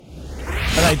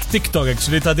rajt TikTok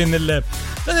actually ta' din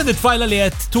it-tfajla li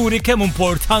qed turi kemm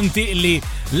importanti li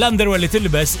l-underwear li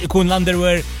tilbes ikun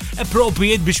l-underwear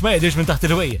appropriate biex ma jidhirx minn taħt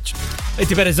il-ħwejjeġ.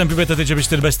 Inti pereżempju meta tiġi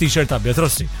biex tilbes t-shirt abjad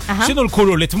Rossi. X'inhu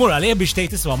l-kulur li tmur għalih biex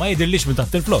tgħid isma' ma jidhirlix minn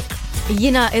taħt il-flok?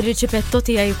 Jiena ir-riċipetto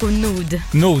tiegħi jkun nude.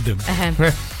 Nude.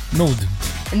 Nude.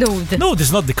 Nude. Nude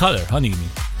is not the color, ħanini.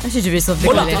 Għax jiġifieri soft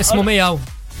color. Ismu miegħu.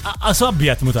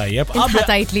 Asabjat mutajjeb.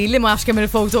 Inħatajt li ma għax kemm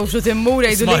il-photoshoot immur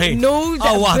jgħidu li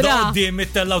nude. Waħda qudiem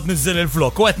it-tella u tniżżel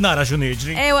il-flok u qed nara x'u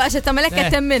jiġri. Ewa għax qed tagħmelek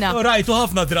qed temmina. Rajtu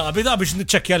ħafna drabi da biex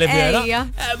niċċekkja li vera.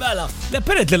 Mela,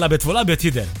 perett li l-abet fuq l-abjad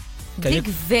jidher.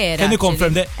 Dik vera. Can you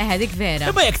confirm that? Dik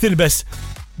vera. Imma jekk tilbes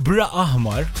bra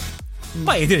aħmar,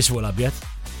 ma jidhirx fuq l-abjad.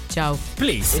 Ciao.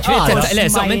 Please.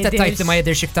 Menta tajt li ma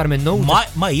jidhirx iktar minn nude.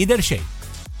 Ma jidher xejn.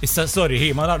 Issa, sorry,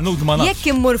 ma nar nude ma nar.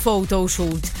 Jekk immur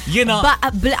photoshoot.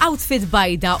 Bl-outfit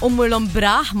bajda, ummurlom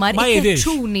braħ, mar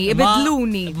ikkeċuni,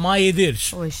 ibidluni. Ma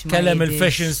jidirx. Kellem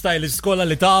il-fashion stylist kolla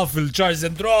li taf, il-Charles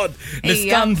and Rod,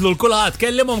 l-skandlu, l-kulħat,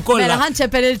 kellimhom kolla. Mela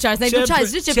ħanċepel il-Charles, najdu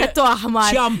Charles, riċipetto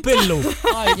aħmar. ċampillu.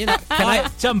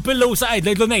 ċampillu u saqajd,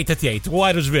 lejdlu nejt jgħid, u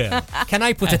għajru ġbir. Can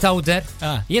I put it out there?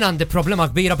 Jien għandi problema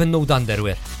kbira bin nude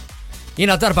underwear.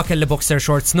 Jiena darba kelli boxer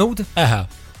shorts nude.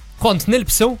 Kont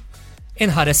nilbsu,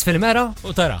 inħares fil-mera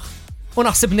u taraħ. U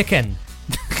naħsibni ken.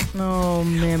 Oh,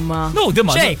 mimma. Nude,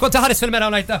 imma. Xej, kont ħares fil-mera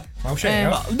u najta.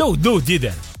 Nude,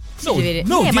 jider.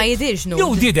 Nude, ma jidirx nude.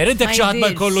 Nude, jider, intek xaħat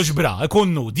ma jkollux bra.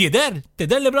 Kun nude, jider?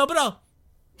 Tider li bra?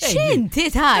 Xinti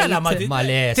tajt?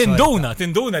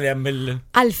 Tinduna li hemm il.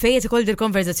 Għalfejn ikoll dir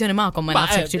konverzazzjoni magħkom ma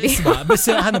nafx actually. Biss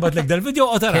ħana badlek dal-video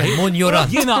u tara.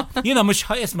 Munjurat. Jiena mhux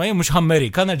ħajsma' jien mhux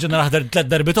Amerika, nerġa' naħdar 3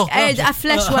 darbi toħra. A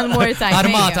flash one more time.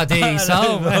 Armata di,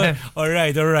 All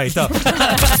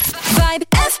right.